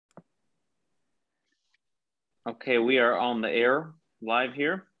Okay, we are on the air live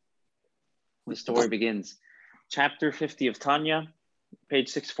here. The story begins. Chapter 50 of Tanya, page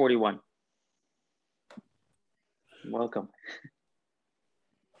 641. Welcome.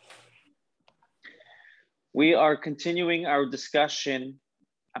 We are continuing our discussion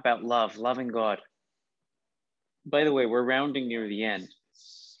about love, loving God. By the way, we're rounding near the end.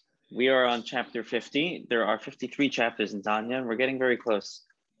 We are on chapter 50. There are 53 chapters in Tanya. We're getting very close.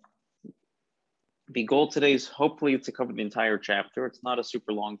 The goal today is hopefully to cover the entire chapter. It's not a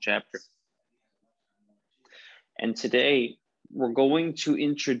super long chapter. And today we're going to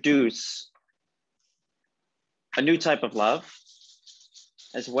introduce a new type of love,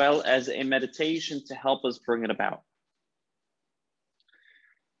 as well as a meditation to help us bring it about.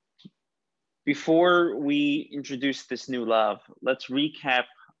 Before we introduce this new love, let's recap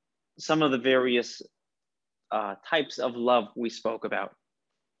some of the various types of love we spoke about.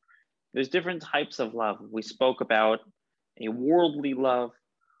 There's different types of love. We spoke about a worldly love.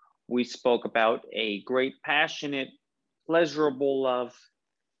 We spoke about a great, passionate, pleasurable love,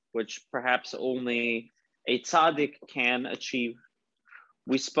 which perhaps only a tzaddik can achieve.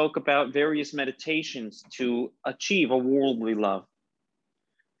 We spoke about various meditations to achieve a worldly love,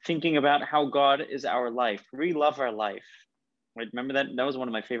 thinking about how God is our life. We love our life. Right? Remember that? That was one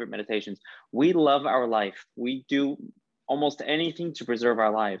of my favorite meditations. We love our life. We do almost anything to preserve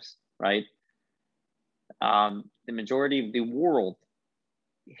our lives, right? The majority of the world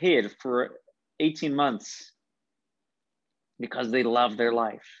hid for 18 months because they love their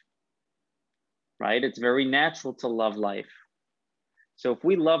life, right? It's very natural to love life. So if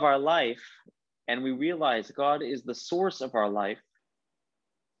we love our life and we realize God is the source of our life,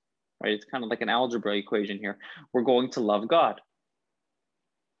 right? It's kind of like an algebra equation here. We're going to love God.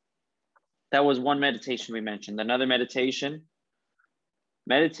 That was one meditation we mentioned. Another meditation,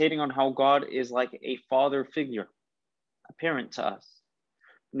 meditating on how God is like a father figure, a parent to us.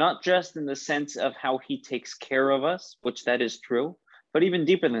 Not just in the sense of how he takes care of us, which that is true, but even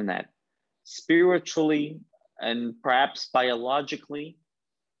deeper than that, spiritually and perhaps biologically.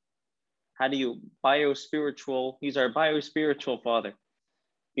 How do you biospiritual? He's our biospiritual father,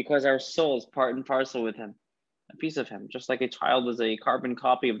 because our soul is part and parcel with him, a piece of him, just like a child is a carbon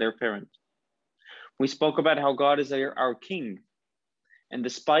copy of their parent. We spoke about how God is our king. And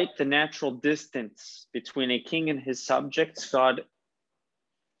despite the natural distance between a king and his subjects, God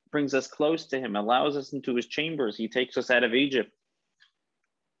brings us close to him, allows us into his chambers. He takes us out of Egypt.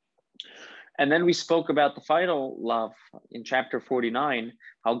 And then we spoke about the final love in chapter 49,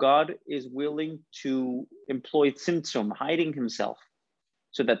 how God is willing to employ tzimtzum, hiding himself,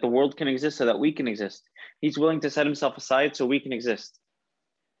 so that the world can exist, so that we can exist. He's willing to set himself aside so we can exist.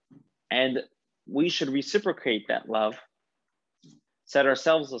 And we should reciprocate that love, set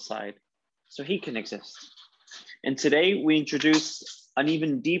ourselves aside so he can exist. And today we introduce an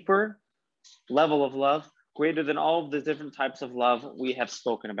even deeper level of love, greater than all of the different types of love we have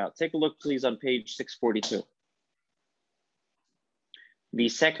spoken about. Take a look, please, on page 642. The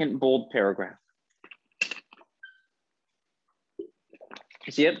second bold paragraph.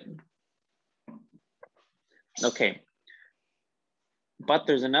 You see it? Okay. But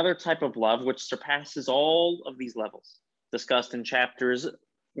there's another type of love which surpasses all of these levels, discussed in chapters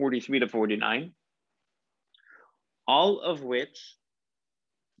 43 to 49, all of which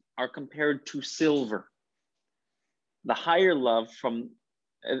are compared to silver. The higher love from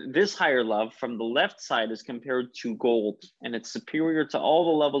this higher love from the left side is compared to gold, and it's superior to all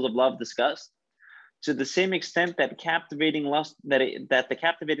the levels of love discussed, to the same extent that the captivating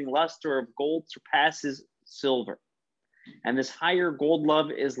luster of gold surpasses silver. And this higher gold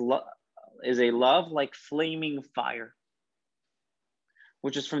love is a love like flaming fire,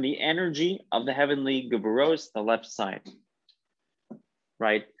 which is from the energy of the heavenly Geburos, the left side,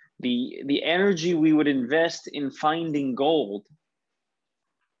 right? The energy we would invest in finding gold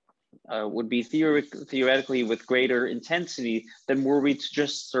would be theoretically with greater intensity than were we to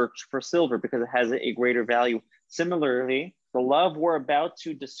just search for silver, because it has a greater value. Similarly, the love we're about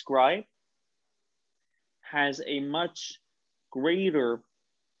to describe has a much greater,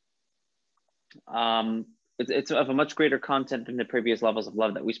 it's of a much greater content than the previous levels of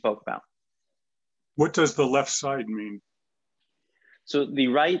love that we spoke about. What does the left side mean? So the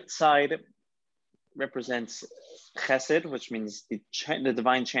right side represents chesed, which means the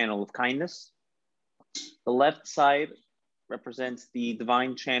divine channel of kindness. The left side represents the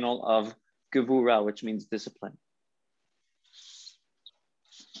divine channel of gevura, which means discipline.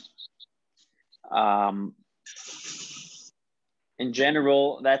 In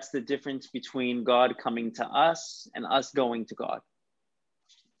general, that's the difference between God coming to us and us going to God.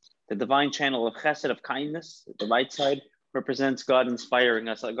 The divine channel of chesed, of kindness, the right side, represents God inspiring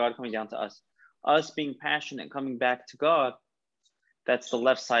us, like God coming down to us. Us being passionate, coming back to God, that's the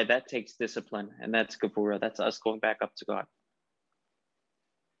left side. That takes discipline, and that's gevura. That's us going back up to God.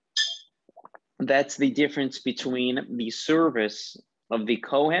 That's the difference between the service of the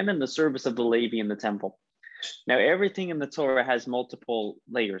Kohen and the service of the Levi in the temple. Now, everything in the Torah has multiple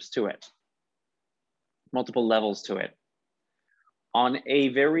layers to it, multiple levels to it. On a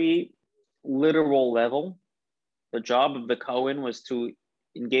very literal level, the job of the Kohen was to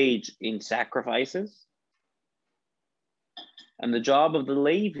engage in sacrifices. And the job of the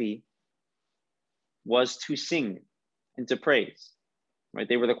Levi was to sing and to praise, right?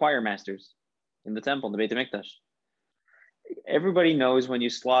 They were the choir masters in the temple, in the Beit HaMikdash. Everybody knows when you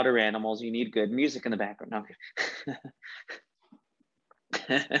slaughter animals, you need good music in the background.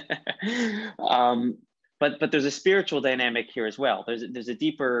 No. But there's a spiritual dynamic here as well. There's a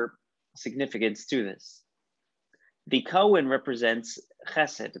deeper significance to this. The Kohen represents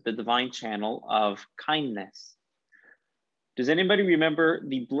chesed, the divine channel of kindness. Does anybody remember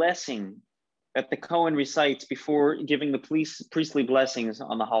the blessing that the Kohen recites before giving the priestly blessings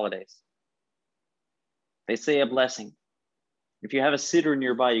on the holidays? They say a blessing. If you have a siddur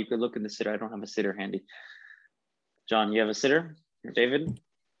nearby, you could look in the siddur. I don't have a siddur handy. John, you have a siddur? Or David?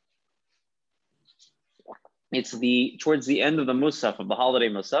 It's towards the end of the Musaf, of the holiday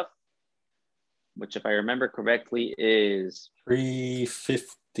Musaf, which, if I remember correctly, is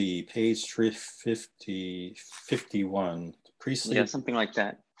 350, page 350, 51. Priestly. Yeah, something like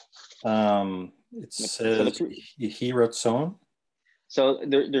that. It says Yehiratzon. So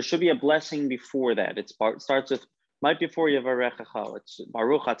there should be a blessing before that. It starts with right before Yavarechacha. It's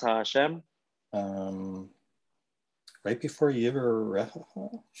Baruch Atah Hashem. Right before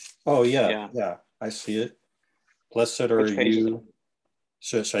Yavarechacha. Oh yeah, I see it. Blessed are you.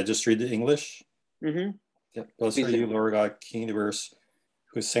 Should I just read the English? Mm-hmm. Yeah. Blessed are you, Lord God, King of the universe,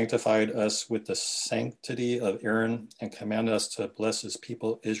 who sanctified us with the sanctity of Aaron and commanded us to bless his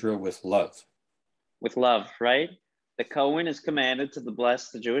people Israel with love. With love, right? The Kohen is commanded to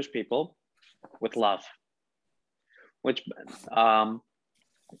bless the Jewish people with love. Which,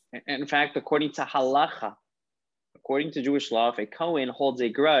 in fact, according to halacha, according to Jewish law, if a Kohen holds a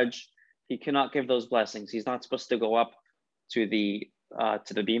grudge, he cannot give those blessings. He's not supposed to go up to the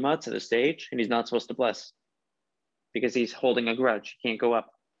bima, to the stage, and he's not supposed to bless because he's holding a grudge. He can't go up.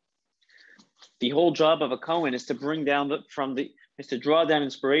 The whole job of a Kohen is to bring down is to draw down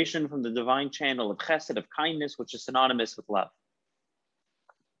inspiration from the divine channel of chesed, of kindness, which is synonymous with love.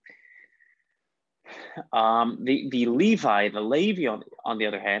 The Levi, the Levi on the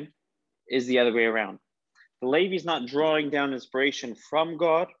other hand, is the other way around. The Levi is not drawing down inspiration from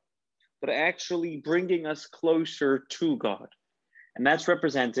God, but actually bringing us closer to God. And that's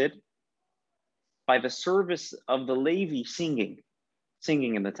represented by the service of the Levi singing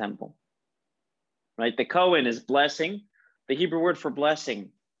in the temple. Right? The Kohen is blessing. The Hebrew word for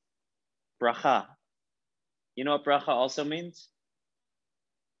blessing, bracha. You know what bracha also means?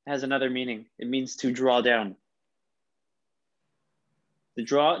 It has another meaning. It means to draw down. The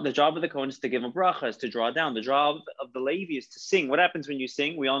job of the Kohen is to give a bracha, is to draw down. The job of the Levi is to sing. What happens when you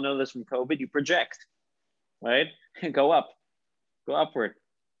sing? We all know this from COVID. You project, right? Go upward.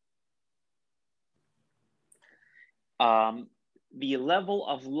 The level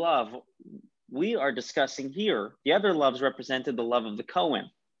of love we are discussing here, the other loves represented the love of the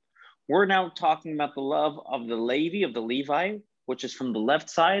Kohen. We're now talking about the love of the Levi, which is from the left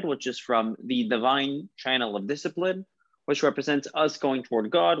side, which is from the divine channel of discipline, which represents us going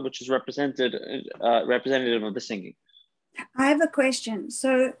toward God, which is representative of the singing. I have a question.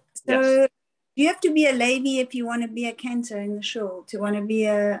 So yes. Do you have to be a Levi if you want to be a cantor in the shul? To want to be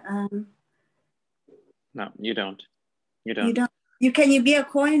a No, you don't. You don't. Can you be a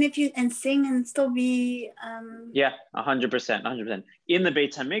Kohen and sing and still be? Yeah, 100%. In the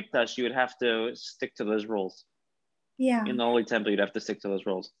Beit HaMikdash, you would have to stick to those rules. Yeah. In the Holy Temple, you'd have to stick to those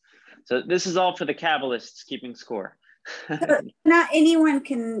rules. So this is all for the Kabbalists keeping score. So not anyone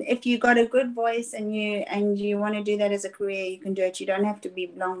can. If you got a good voice and you want to do that as a career, you can do it. You don't have to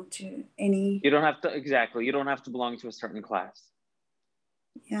belong to any. You don't have to You don't have to belong to a certain class.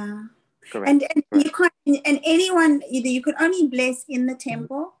 Yeah. Correct. And Correct. you can't. And anyone either you could only bless in the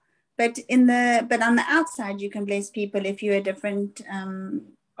temple, but on the outside you can bless people if you're a different.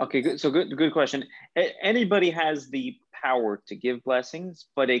 Okay, good. So good question. Anybody has the power to give blessings,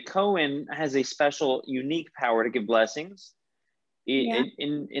 but a Kohen has a special, unique power to give blessings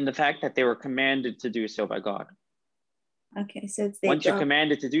in the fact that they were commanded to do so by God. Okay, so it's their Once job. you're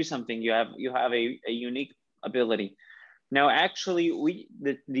commanded to do something, you have a unique ability. Now, actually,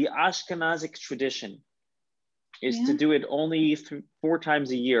 the Ashkenazic tradition is to do it only 4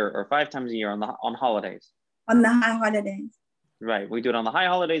 times a year or 5 times a year on holidays. On the high holidays. Right. We do it on the high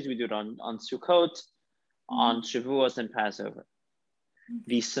holidays. We do it on Sukkot, on Shavuos, and Passover.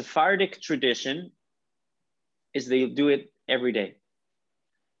 The Sephardic tradition is they do it every day.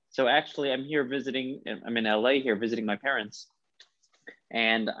 So actually, I'm in LA here visiting my parents,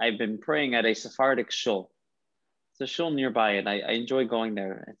 and I've been praying at a Sephardic shul. It's a shul nearby, and I enjoy going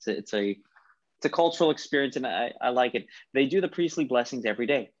there. It's a cultural experience, and I like it. They do the priestly blessings every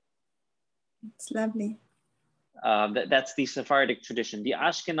day. It's lovely. That's the Sephardic tradition. The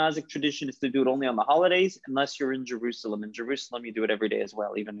Ashkenazic tradition is to do it only on the holidays, unless you're in Jerusalem. In Jerusalem, you do it every day as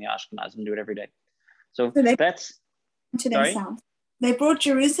well. Even the Ashkenazim do it every day. So that's to themselves. They brought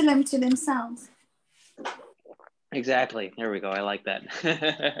Jerusalem to themselves. Exactly. There we go. I like that.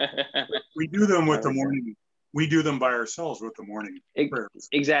 We do them with the morning. We do them by ourselves with the morning prayers.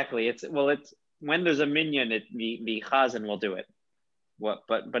 Exactly. It's when there's a minyan, the chazan will do it.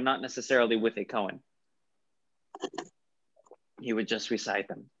 But not necessarily with a Kohen. He would just recite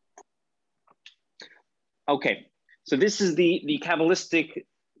them. Okay, so this is the Kabbalistic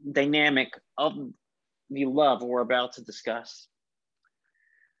dynamic of the love we're about to discuss.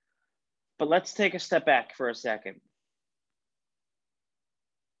 But let's take a step back for a second.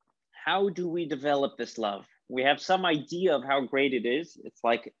 How do we develop this love? We have some idea of how great it is. It's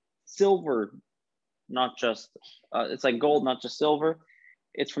like silver, not just, it's like gold, not just silver.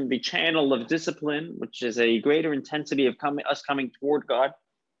 It's from the channel of discipline, which is a greater intensity of us coming toward God.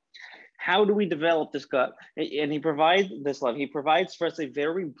 How do we develop this God? And he provides this love. He provides for us a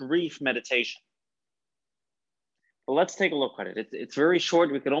very brief meditation. But let's take a look at it. It's very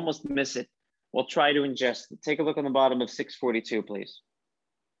short. We could almost miss it. We'll try to ingest it. Take a look on the bottom of 642, please.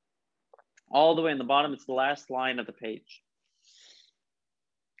 All the way in the bottom, it's the last line of the page.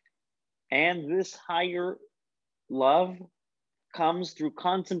 And this higher love comes through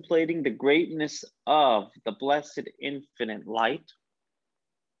contemplating the greatness of the blessed infinite light.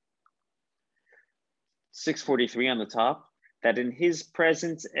 643 on the top, that in his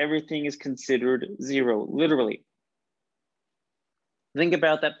presence, everything is considered zero, literally. Think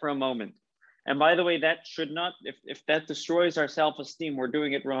about that for a moment. And by the way, that should not, if that destroys our self-esteem, we're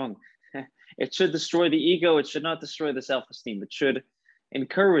doing it wrong. It should destroy the ego. It should not destroy the self-esteem. It should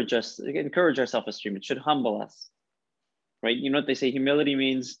encourage our self-esteem. It should humble us, right? You know what they say, humility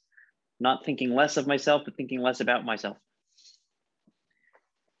means not thinking less of myself, but thinking less about myself.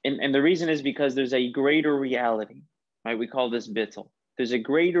 And the reason is because there's a greater reality, right? We call this bittul. There's a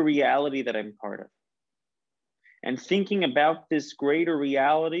greater reality that I'm part of. And thinking about this greater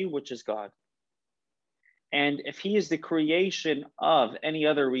reality, which is God. And if he is the creation of any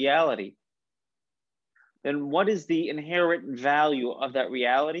other reality, then what is the inherent value of that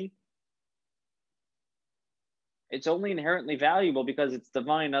reality? It's only inherently valuable because it's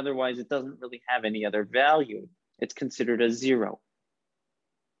divine. Otherwise, it doesn't really have any other value. It's considered a zero.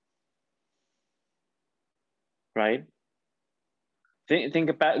 Right? Think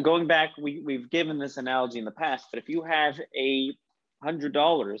about going back. We've given this analogy in the past, but if you have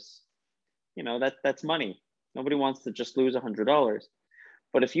 $100, you know, that's money. Nobody wants to just lose $100.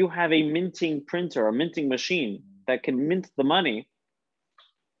 But if you have a minting printer, a minting machine that can mint the money,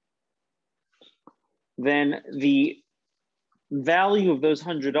 then the value of those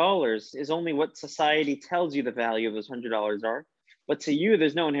 $100 is only what society tells you the value of those $100 are. But to you,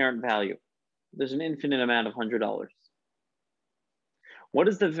 there's no inherent value. There's an infinite amount of $100. What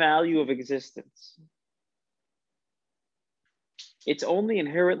is the value of existence? It's only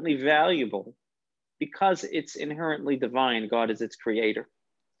inherently valuable because it's inherently divine. God is its creator.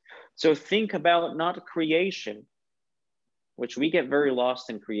 So think about not creation, which we get very lost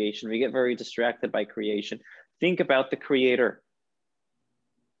in creation. We get very distracted by creation. Think about the creator,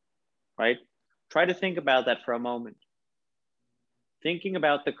 right? Try to think about that for a moment. Thinking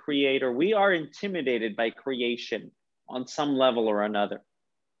about the creator, we are intimidated by creation on some level or another,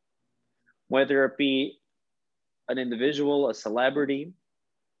 whether it be an individual, a celebrity,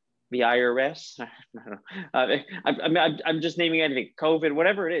 the IRS, I'm just naming anything, COVID,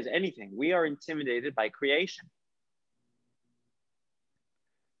 whatever it is, anything. We are intimidated by creation.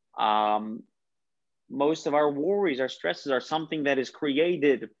 Most of our worries, our stresses are something that is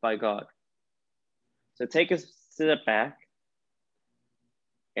created by God. So take a step back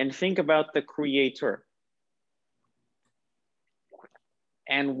and think about the creator.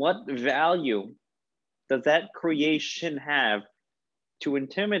 And what value does that creation have to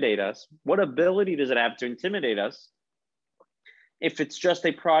intimidate us? What ability does it have to intimidate us if it's just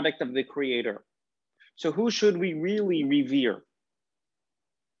a product of the creator? So who should we really revere?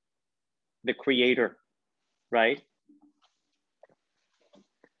 The Creator, right?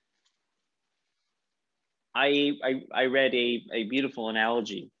 I read a beautiful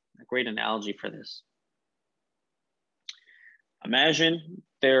analogy, a great analogy for this. Imagine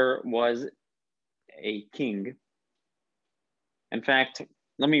there was a king. In fact,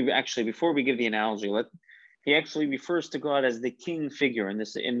 let me actually, before we give the analogy, he actually refers to God as the king figure in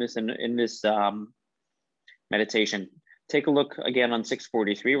this meditation. Take a look again on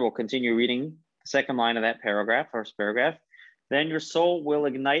 643. We'll continue reading the second line of that paragraph, first paragraph. Then your soul will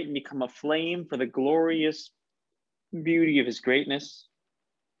ignite and become a flame for the glorious beauty of his greatness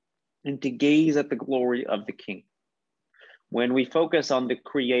and to gaze at the glory of the king. When we focus on the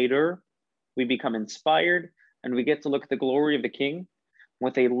Creator, we become inspired and we get to look at the glory of the king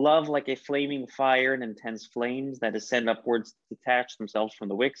with a love like a flaming fire and intense flames that ascend upwards, detach themselves from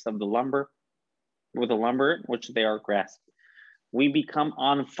the wicks of the lumber, with the lumber which they are grasped. We become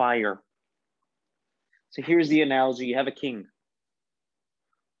on fire. So here's the analogy. You have a king.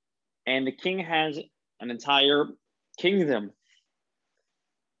 And the king has an entire kingdom,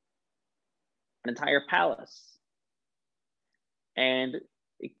 an entire palace. And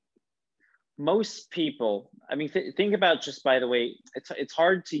most people, I mean, think about, just by the way, it's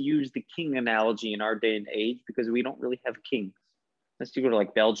hard to use the king analogy in our day and age because we don't really have kings. Unless you go to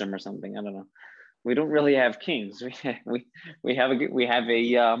like Belgium or something, I don't know. We don't really have kings. We have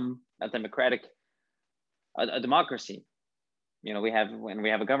a democratic, a democracy. You know, we have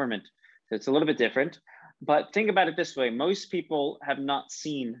a government. So it's a little bit different. But think about it this way. Most people have not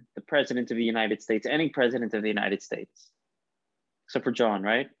seen the president of the United States, any president of the United States, except for John,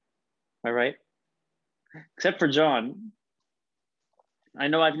 right? Am I right? Except for John. I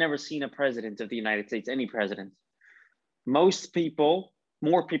know I've never seen a president of the United States, any president. Most people,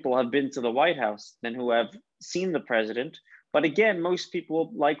 more people have been to the White House than who have seen the president. But again, most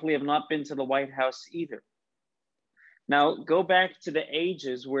people likely have not been to the White House either. Now, go back to the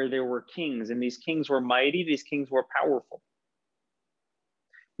ages where there were kings, and these kings were mighty, these kings were powerful.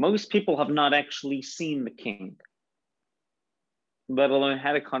 Most people have not actually seen the king, let alone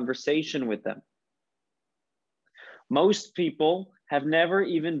had a conversation with them. Most people have never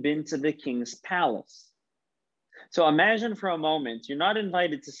even been to the king's palace. So imagine for a moment, you're not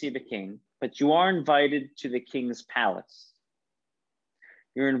invited to see the king, but you are invited to the king's palace.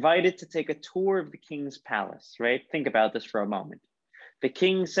 You're invited to take a tour of the king's palace, right? Think about this for a moment. The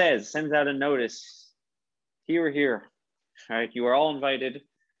king sends out a notice, here, right? You are all invited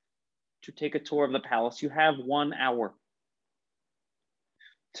to take a tour of the palace. You have 1 hour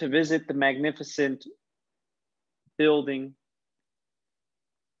to visit the magnificent building,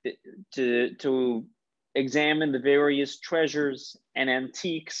 to examine the various treasures and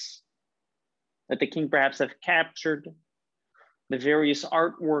antiques that the king perhaps have captured, the various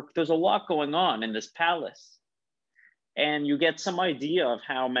artwork. There's a lot going on in this palace. And you get some idea of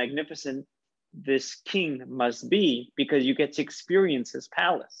how magnificent this king must be because you get to experience his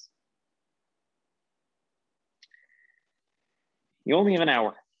palace. You only have an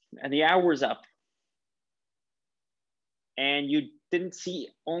hour, and the hour's up. And you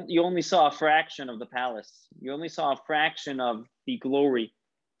only saw a fraction of the palace. You only saw a fraction of the glory.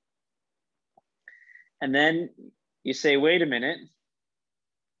 And then you say, wait a minute.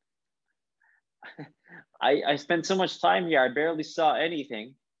 I spent so much time here, I barely saw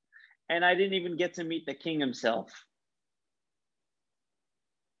anything. And I didn't even get to meet the king himself.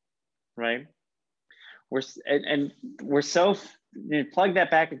 Right? We're so, plug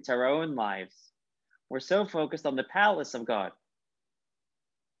that back into our own lives. We're so focused on the palace of God.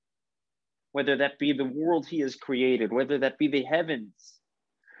 Whether that be the world he has created, whether that be the heavens,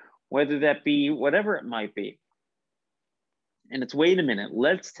 whether that be whatever it might be. And it's, wait a minute,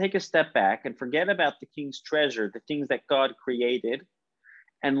 let's take a step back and forget about the king's treasure, the things that God created,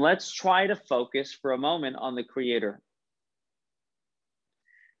 and let's try to focus for a moment on the Creator.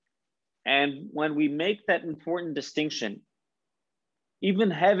 And when we make that important distinction,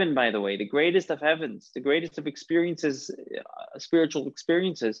 even heaven, by the way, the greatest of heavens, the greatest of experiences, spiritual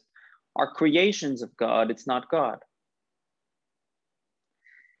experiences, are creations of God. It's not God.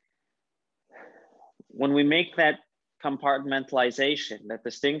 When we make that compartmentalization, that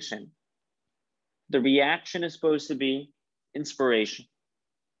distinction, the reaction is supposed to be inspiration.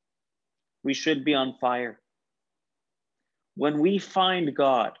 We should be on fire. When we find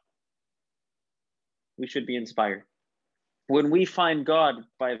God, we should be inspired. When we find God,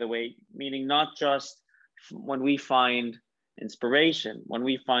 by the way, meaning not just when we find inspiration, when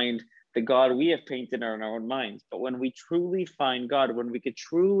we find the God we have painted in our own minds, but when we truly find God, when we could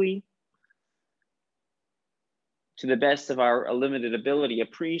truly to the best of our limited ability,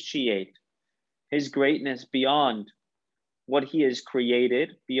 appreciate his greatness beyond what he has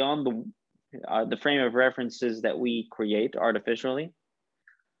created, beyond the frame of references that we create artificially.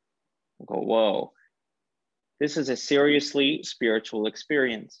 We'll go, whoa, this is a seriously spiritual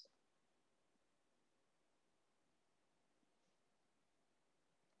experience.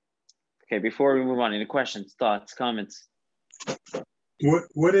 Okay, before we move on, any questions, thoughts, comments?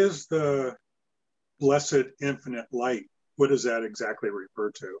 What is the blessed infinite light? What does that exactly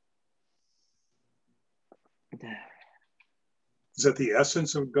refer to? Is it the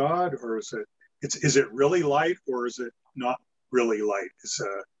essence of God, or is it really light, or is it not really light?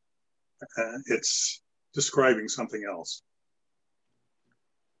 It's describing something else.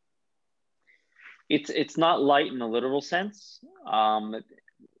 It's not light in the literal sense.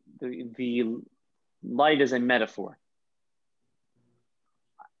 The light is a metaphor.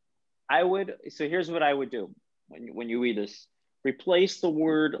 So here's what I would do when you read this. Replace the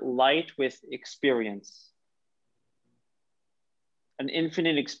word light with experience. An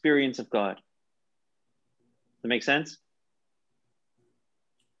infinite experience of God. Does that make sense?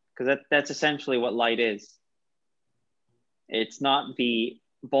 Because that's essentially what light is. It's not the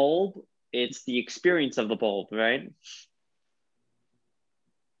bulb, it's the experience of the bulb, right?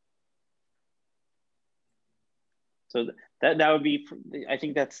 So that would be, I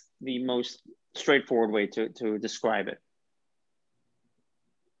think that's the most straightforward way to describe it.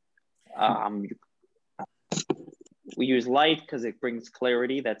 We use light because it brings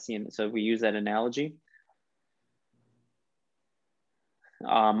clarity. So we use that analogy.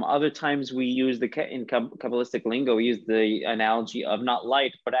 Other times we use in Kabbalistic lingo, we use the analogy of not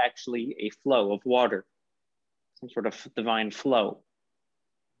light, but actually a flow of water, some sort of divine flow.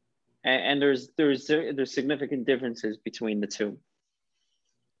 And there's significant differences between the two.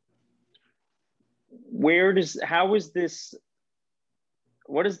 What is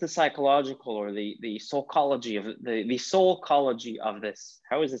the psychological or the soulcology of the soulcology of this?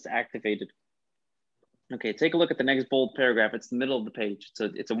 How is this activated? Okay, take a look at the next bold paragraph. It's the middle of the page.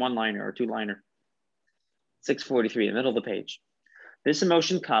 It's a one-liner or two-liner. 643, the middle of the page. This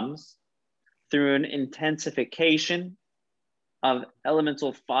emotion comes through an intensification of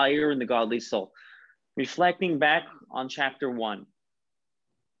elemental fire in the godly soul. Reflecting back on chapter 1,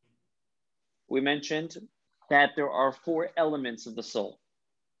 we mentioned that there are 4 elements of the soul.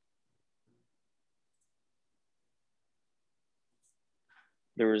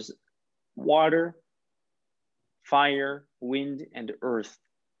 There's water, fire, wind, and earth.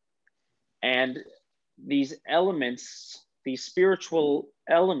 And these elements, these spiritual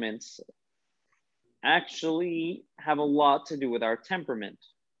elements, actually have a lot to do with our temperament,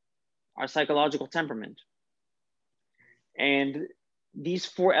 our psychological temperament. And these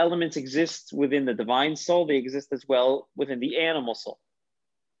 4 elements exist within the divine soul. They exist as well within the animal soul.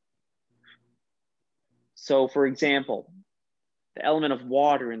 So for example, the element of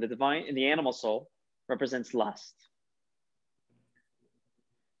water in the animal soul represents lust,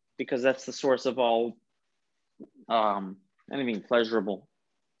 because that's the source of all anything pleasurable.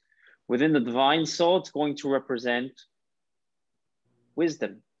 Within the divine soul, it's going to represent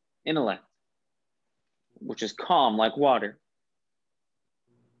wisdom, intellect, which is calm like water,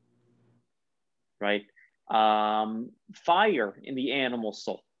 right? Fire in the animal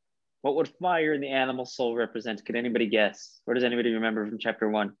soul. What would fire in the animal soul represent? Can anybody guess? Or does anybody remember from chapter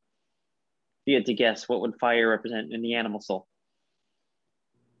 1? If you had to guess, what would fire represent in the animal soul?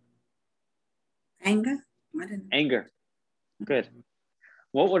 Anger? I don't know. Anger. Good.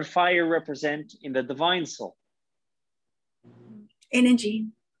 What would fire represent in the divine soul? Energy.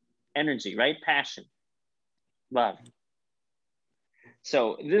 Energy, right? Passion. Love.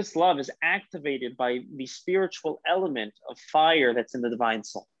 So this love is activated by the spiritual element of fire that's in the divine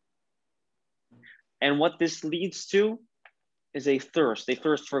soul. And what this leads to is a thirst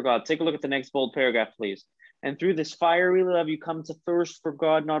for God. Take a look at the next bold paragraph, please. And through this fiery love, you come to thirst for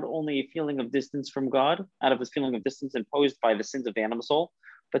God, not only a feeling of distance from God, out of this feeling of distance imposed by the sins of the animal soul,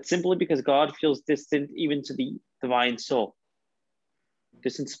 but simply because God feels distant even to the divine soul.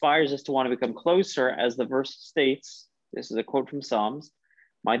 This inspires us to want to become closer, as the verse states. This is a quote from Psalms.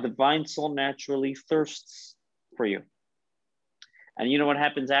 My divine soul naturally thirsts for you. And you know what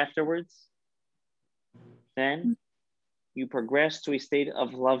happens afterwards? Then you progress to a state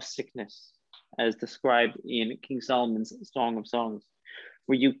of love sickness, as described in King Solomon's Song of Songs,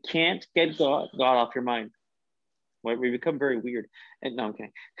 where you can't get God off your mind. Where we become very weird. And no,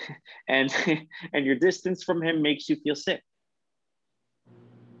 okay. and your distance from him makes you feel sick.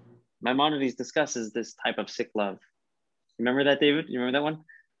 Maimonides discusses this type of sick love. Remember that, David? You remember that one?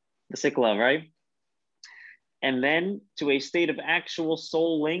 The sick love, right? and then to a state of actual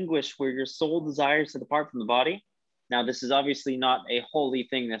soul languish where your soul desires to depart from the body. Now, this is obviously not a holy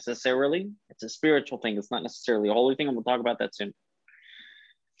thing necessarily. It's a spiritual thing. It's not necessarily a holy thing, and we'll talk about that soon.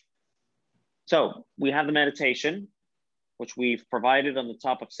 So we have the meditation, which we've provided on the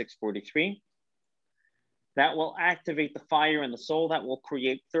top of 643. That will activate the fire in the soul, that will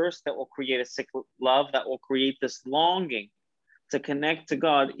create thirst, that will create a sick love, that will create this longing to connect to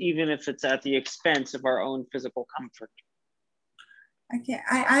God, even if it's at the expense of our own physical comfort. Okay,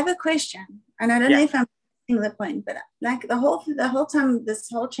 I have a question, and I don't know if I'm missing the point, but like the whole time, this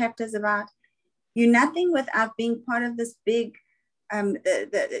whole chapter is about you nothing without being part of this big,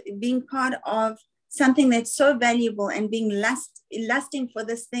 being part of something that's so valuable and being lusting for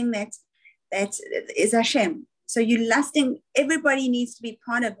this thing that is Hashem. So you lusting, everybody needs to be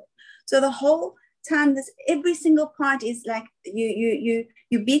part of it. So the whole time, every single part is like you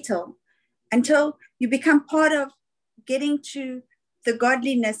beetle until you become part of getting to the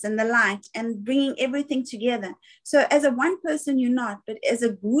godliness and the light and bringing everything together. So as a one person, you're not, but as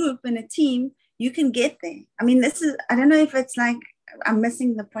a group and a team, you can get there. I mean, I don't know if it's like, I'm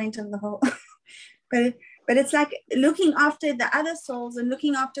missing the point of the whole, but it's like looking after the other souls and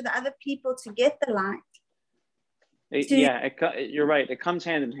looking after the other people to get the light. You're right. It comes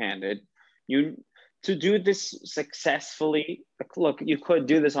hand in hand. To do this successfully, look, you could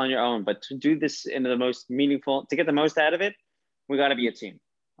do this on your own, but to do this in the most meaningful, to get the most out of it, we got to be a team,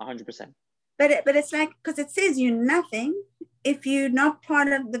 100%. But it's like, because it says you're nothing if you're not part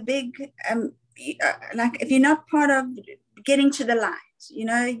of the big, like if you're not part of getting to the light,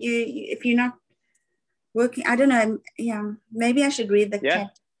 if you're not working, I don't know. Yeah, maybe I should read the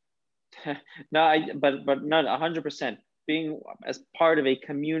chapter. but not 100%. Being as part of a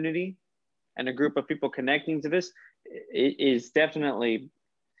community and a group of people connecting to this is definitely,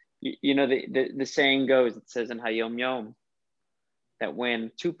 the saying goes, it says in Hayom Yom, that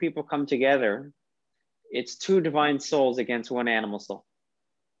when two people come together, it's two divine souls against one animal soul.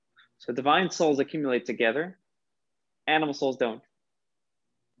 So divine souls accumulate together, animal souls don't.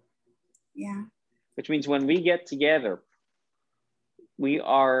 Yeah. Which means when we get together, we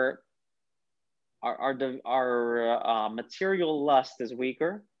our material lust is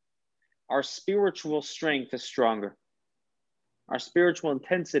weaker, our spiritual strength is stronger, our spiritual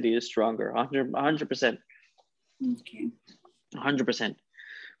intensity is stronger, 100%. Okay. 100%.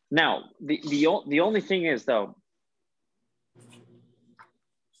 Now, the only thing is though,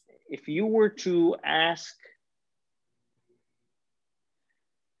 if you were to ask,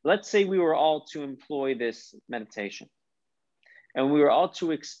 let's say we were all to employ this meditation and we were all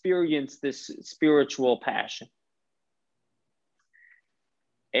to experience this spiritual passion,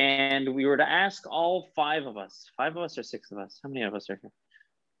 and we were to ask all five of us or six of us, how many of us are here?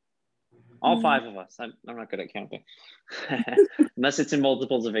 All five of us. I'm not good at counting, unless it's in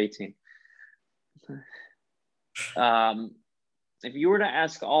multiples of 18. If you were to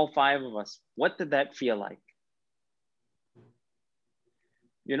ask all five of us, what did that feel like?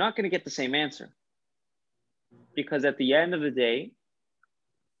 You're not going to get the same answer, because at the end of the day,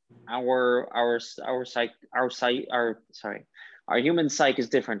 our human psyche is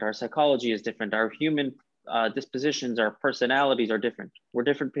different. Our psychology is different. Our human dispositions, our personalities are different. We're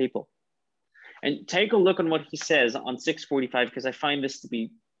different people. And take a look on what he says on 645, because I find this to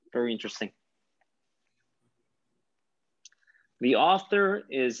be very interesting. The author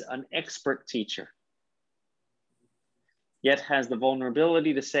is an expert teacher, yet has the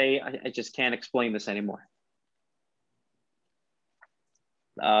vulnerability to say, I just can't explain this anymore.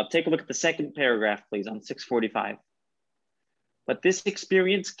 Take a look at the second paragraph, please, on 645. But this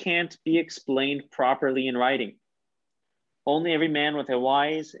experience can't be explained properly in writing. Only every man with a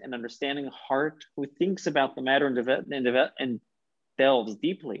wise and understanding heart who thinks about the matter and delves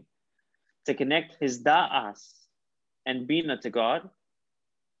deeply to connect his da'as and bina to God,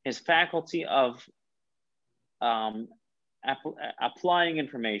 his faculty of applying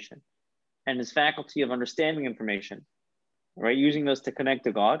information and his faculty of understanding information, right, using those to connect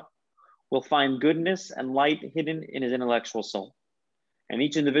to God, will find goodness and light hidden in his intellectual soul. And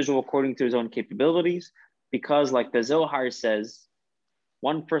each individual according to his own capabilities, because like the Zohar says,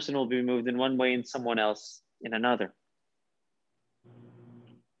 one person will be moved in one way and someone else in another.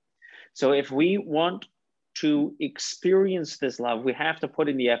 So if we want to experience this love, we have to put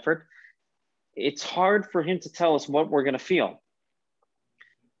in the effort. It's hard for him to tell us what we're going to feel,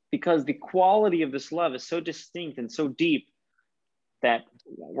 because the quality of this love is so distinct and so deep that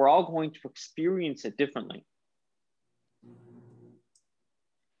we're all going to experience it differently.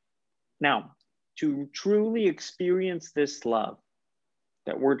 Now, to truly experience this love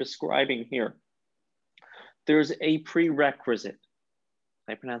that we're describing here, there's a prerequisite.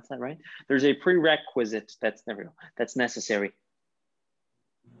 Did I pronounce that right? There's a prerequisite that's necessary.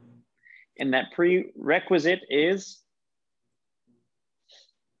 And that prerequisite is,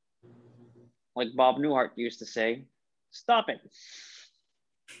 like Bob Newhart used to say, stop it.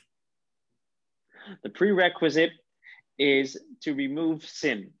 The prerequisite is to remove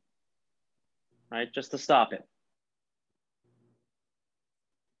sin, right? Just to stop it.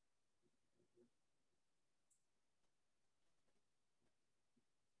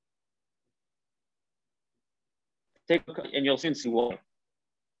 Take a look and you'll soon see why.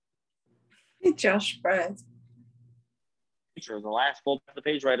 Josh Bryce. The last bullet of the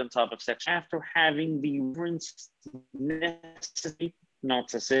page right on top of section. After having the reverence necessary not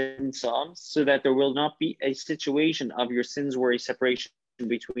to sin some, so that there will not be a situation of your sins where a separation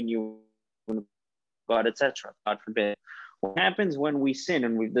between you and God, etc. God forbid. What happens when we sin,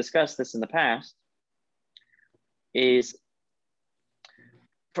 and we've discussed this in the past, is,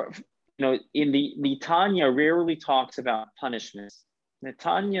 in the Tanya rarely talks about punishments. The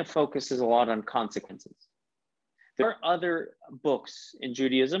Tanya focuses a lot on consequences. There are other books in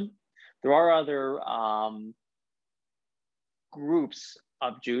Judaism. There are other groups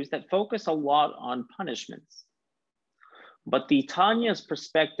of Jews that focus a lot on punishments. But the Tanya's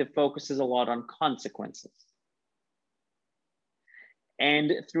perspective focuses a lot on consequences.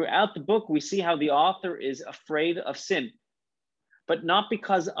 And throughout the book, we see how the author is afraid of sin, but not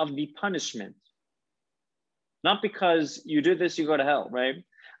because of the punishment. Not because you do this, you go to hell, right?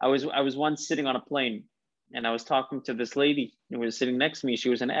 I was once sitting on a plane and I was talking to this lady who was sitting next to me. She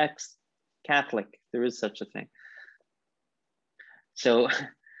was an ex-Catholic. There is such a thing. So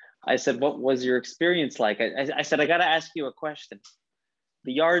I said, what was your experience like? I said, I got to ask you a question.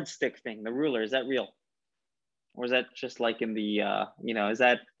 The yardstick thing, the ruler, is that real? Or is that just like in the, is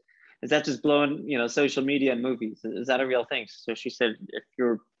that just blowing, social media and movies? Is that a real thing? So she said, if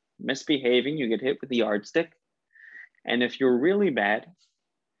you're misbehaving, you get hit with the yardstick. And if you're really bad,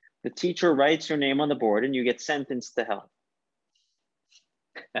 the teacher writes your name on the board and you get sentenced to hell.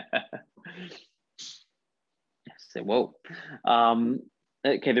 I said, whoa.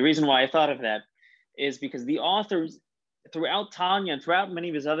 Okay, the reason why I thought of that is because the authors, throughout Tanya and throughout many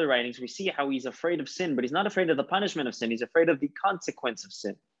of his other writings, we see how he's afraid of sin, but he's not afraid of the punishment of sin. He's afraid of the consequence of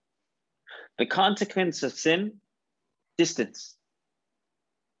sin. The consequence of sin, distance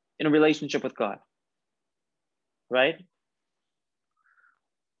in a relationship with God, right?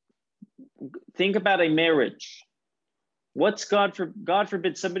 Think about a marriage. What's God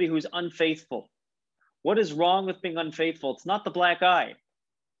forbid somebody who's unfaithful. What is wrong with being unfaithful? It's not the black eye.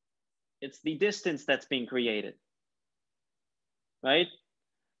 It's the distance that's being created, right?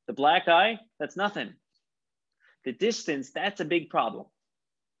 The black eye, that's nothing. The distance, that's a big problem.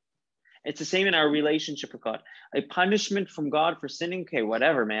 It's the same in our relationship with God. A punishment from God for sinning, okay,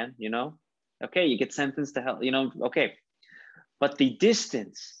 whatever, man, Okay, you get sentenced to hell, okay. But the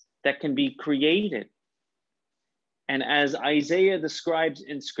distance that can be created, and as Isaiah describes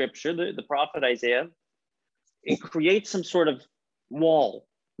in scripture, the prophet Isaiah, it creates some sort of wall,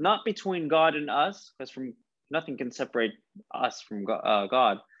 not between God and us, because nothing can separate us from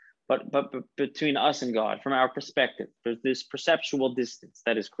God, but between us and God, from our perspective. There's this perceptual distance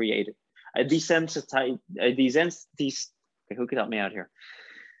that is created. Who could help me out here?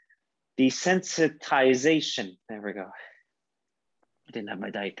 Desensitization. There we go. I didn't have my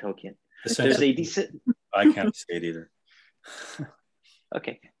Diet Coke yet. There's a I can't say it either.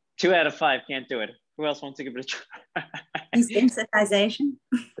 Okay, 2 out of 5 can't do it. Who else wants to give it a try? Desensitization.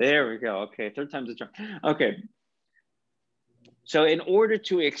 There we go. Okay, 3rd time's a charm. Okay. So in order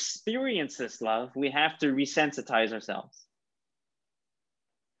to experience this love, we have to resensitize ourselves.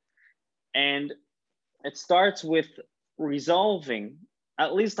 And it starts with resolving,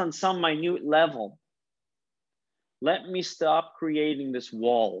 at least on some minute level, let me stop creating this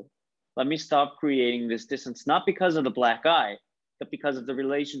wall. Let me stop creating this distance, not because of the black eye, but because of the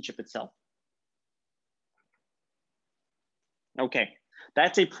relationship itself. Okay,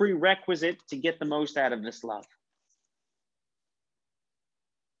 that's a prerequisite to get the most out of this love.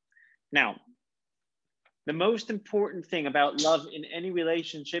 Now, the most important thing about love in any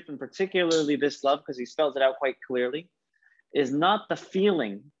relationship, and particularly this love, because he spells it out quite clearly, is not the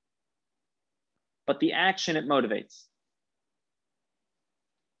feeling, but the action it motivates.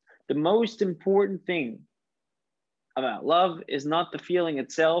 The most important thing about love is not the feeling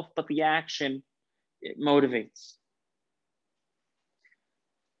itself, but the action it motivates.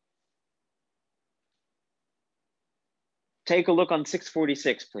 Take a look on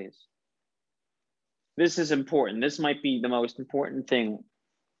 646, please. This is important. This might be the most important thing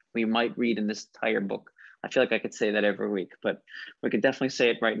we might read in this entire book. I feel like I could say that every week, but we could definitely say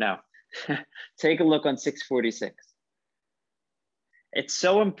it right now. Take a look on 646. It's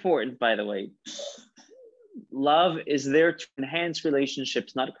so important, by the way. Love is there to enhance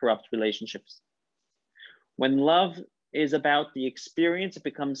relationships, not corrupt relationships. When love is about the experience, it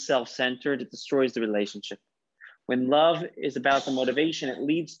becomes self-centered, it destroys the relationship. When love is about the motivation it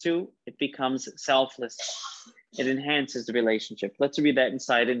leads to, it becomes selfless. It enhances the relationship. Let's read that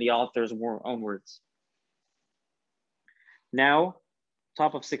inside in the author's own words. Now,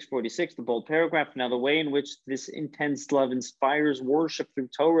 top of 646, the bold paragraph. Now, the way in which this intense love inspires worship through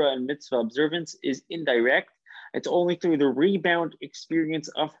Torah and mitzvah observance is indirect. It's only through the rebound experience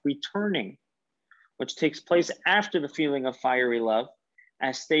of returning, which takes place after the feeling of fiery love,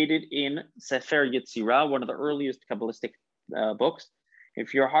 as stated in Sefer Yetzirah, one of the earliest Kabbalistic books.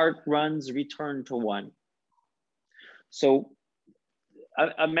 If your heart runs, return to one. So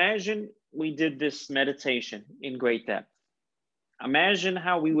imagine we did this meditation in great depth. Imagine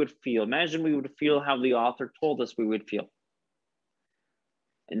how we would feel. Imagine we would feel how the author told us we would feel.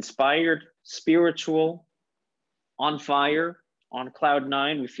 Inspired, spiritual, on fire, on cloud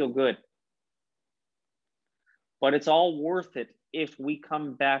nine, we feel good. But it's all worth it if we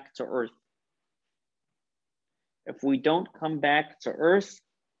come back to earth. If we don't come back to earth,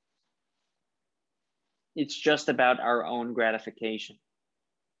 it's just about our own gratification.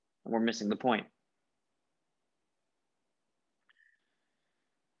 And we're missing the point.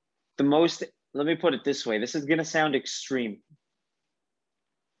 Let me put it this way. This is going to sound extreme.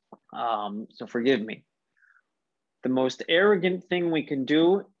 So forgive me. The most arrogant thing we can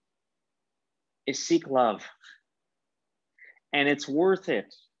do is seek love. And it's worth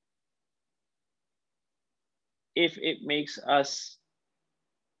it if it makes us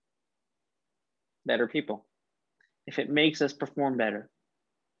better people, if it makes us perform better,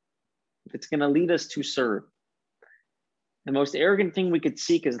 if it's going to lead us to serve. The most arrogant thing we could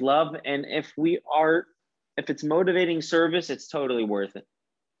seek is love. And if it's motivating service, it's totally worth it.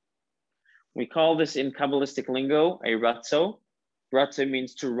 We call this in Kabbalistic lingo a ratzo. Ratzo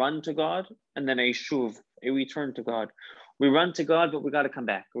means to run to God, and then a shuv, a return to God. We run to God, but we got to come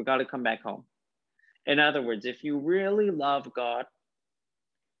back. We got to come back home. In other words, if you really love God,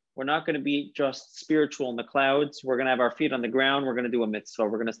 we're not going to be just spiritual in the clouds. We're going to have our feet on the ground. We're going to do a mitzvah.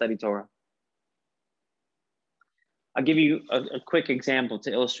 We're going to study Torah. I'll give you a quick example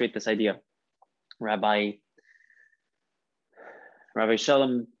to illustrate this idea. Rabbi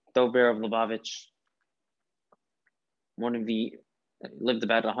Shalom Dober of Lubavitch, lived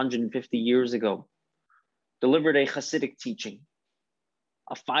about 150 years ago, delivered a Hasidic teaching,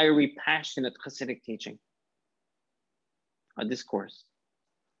 a fiery, passionate Hasidic teaching, a discourse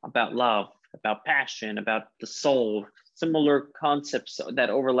about love, about passion, about the soul, similar concepts that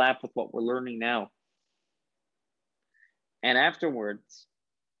overlap with what we're learning now. And afterwards,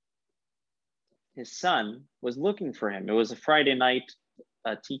 his son was looking for him. It was a Friday night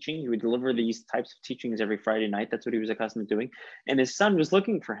teaching. He would deliver these types of teachings every Friday night. That's what he was accustomed to doing. And his son was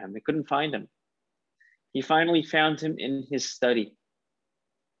looking for him. He couldn't find him. He finally found him in his study.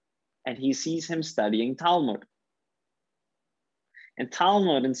 And he sees him studying Talmud. And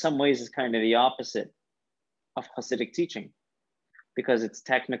Talmud, in some ways, is kind of the opposite of Hasidic teaching, because it's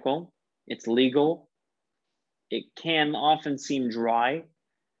technical, it's legal, it can often seem dry,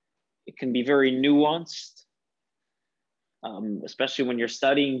 it can be very nuanced, especially when you're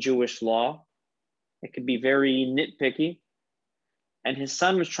studying Jewish law. It could be very nitpicky. And his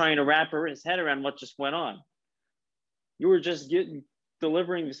son was trying to wrap his head around what just went on. You were just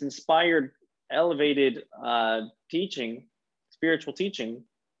delivering this inspired, elevated teaching, spiritual teaching,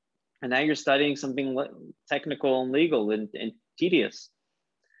 and now you're studying something technical and legal and tedious.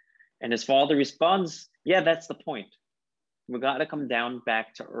 And his father responds, yeah, that's the point. We got to come down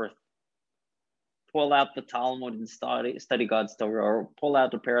back to earth. Pull out the Talmud and study God's Torah, or pull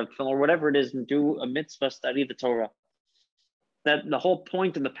out the pair of tefillin, or whatever it is, and do a mitzvah, study the Torah. That the whole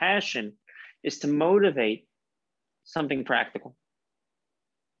point and the passion is to motivate something practical.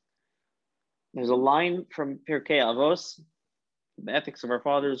 There's a line from Pirkei Avos, the Ethics of Our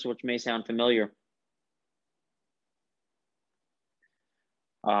Fathers, which may sound familiar.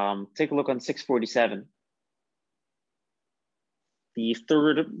 Take a look on 647. The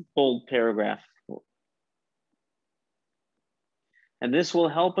third bold paragraph. And this will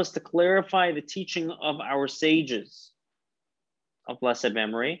help us to clarify the teaching of our sages of blessed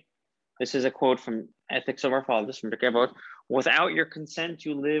memory. This is a quote from Ethics of Our Fathers, from Pirkei Avot. Without your consent,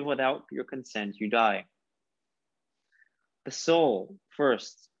 you live. Without your consent, you die. The soul,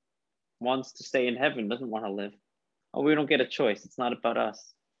 first, wants to stay in heaven, doesn't want to live. Oh, we don't get a choice. It's not about us.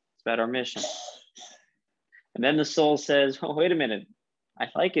 It's about our mission. And then the soul says, oh, wait a minute. I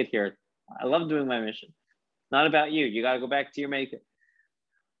like it here. I love doing my mission. Not about you. You got to go back to your maker.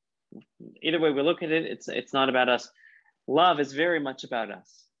 Either way we look at it, it's not about us. Love is very much about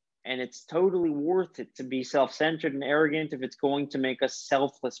us. And it's totally worth it to be self-centered and arrogant if it's going to make us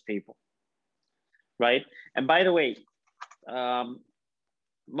selfless people, right? And by the way,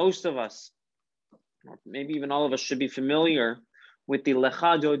 most of us, or maybe even all of us, should be familiar with the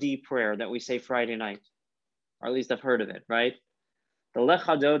Lecha Dodi prayer that we say Friday night, or at least I've heard of it, right? The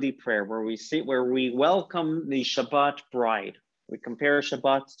Lecha Dodi prayer, where we welcome the Shabbat bride. We compare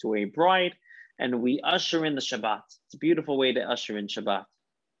Shabbat to a bride, and we usher in the Shabbat. It's a beautiful way to usher in Shabbat,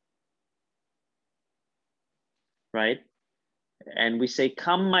 right? And we say,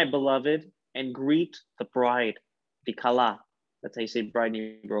 come, my beloved, and greet the bride, the Kala. That's how you say bride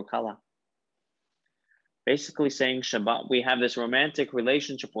in Hebrew, Kala. Basically saying Shabbat, we have this romantic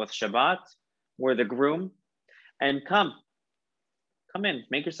relationship with Shabbat. We're the groom, and come in,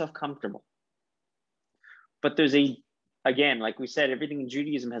 make yourself comfortable. But there's again, like we said, everything in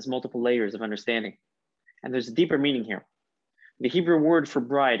Judaism has multiple layers of understanding. And there's a deeper meaning here. The Hebrew word for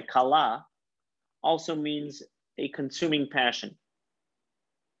bride, kala, also means a consuming passion.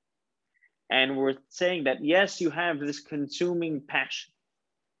 And we're saying that, yes, you have this consuming passion.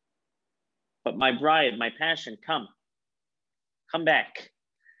 But my bride, my passion, come back.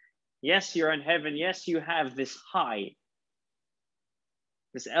 Yes, you're in heaven. Yes, you have this high,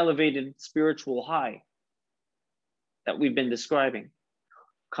 this elevated spiritual high that we've been describing.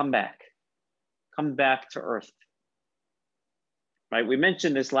 Come back to earth, right? We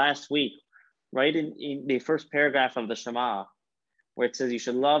mentioned this last week, right? In the first paragraph of the Shema, where it says you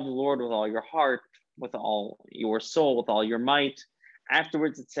should love the Lord with all your heart, with all your soul, with all your might.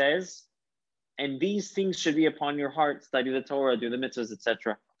 Afterwards it says, and these things should be upon your heart, study the Torah, do the mitzvahs,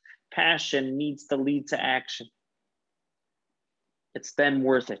 etc. Passion needs to lead to action. It's then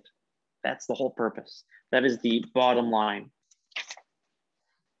worth it. That's the whole purpose. That is the bottom line.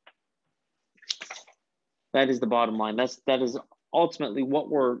 That is the bottom line. That is ultimately what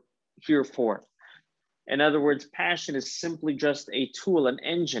we're here for. In other words, passion is simply just a tool, an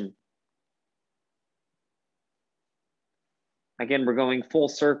engine. Again, we're going full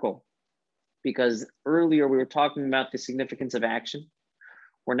circle because earlier we were talking about the significance of action.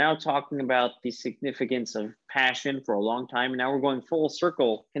 We're now talking about the significance of passion for a long time. And now we're going full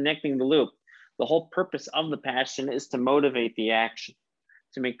circle, connecting the loop. The whole purpose of the passion is to motivate the action,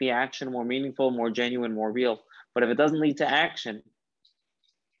 to make the action more meaningful, more genuine, more real. But if it doesn't lead to action,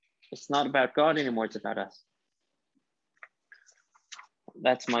 it's not about God anymore, it's about us.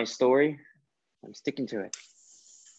 That's my story. I'm sticking to it.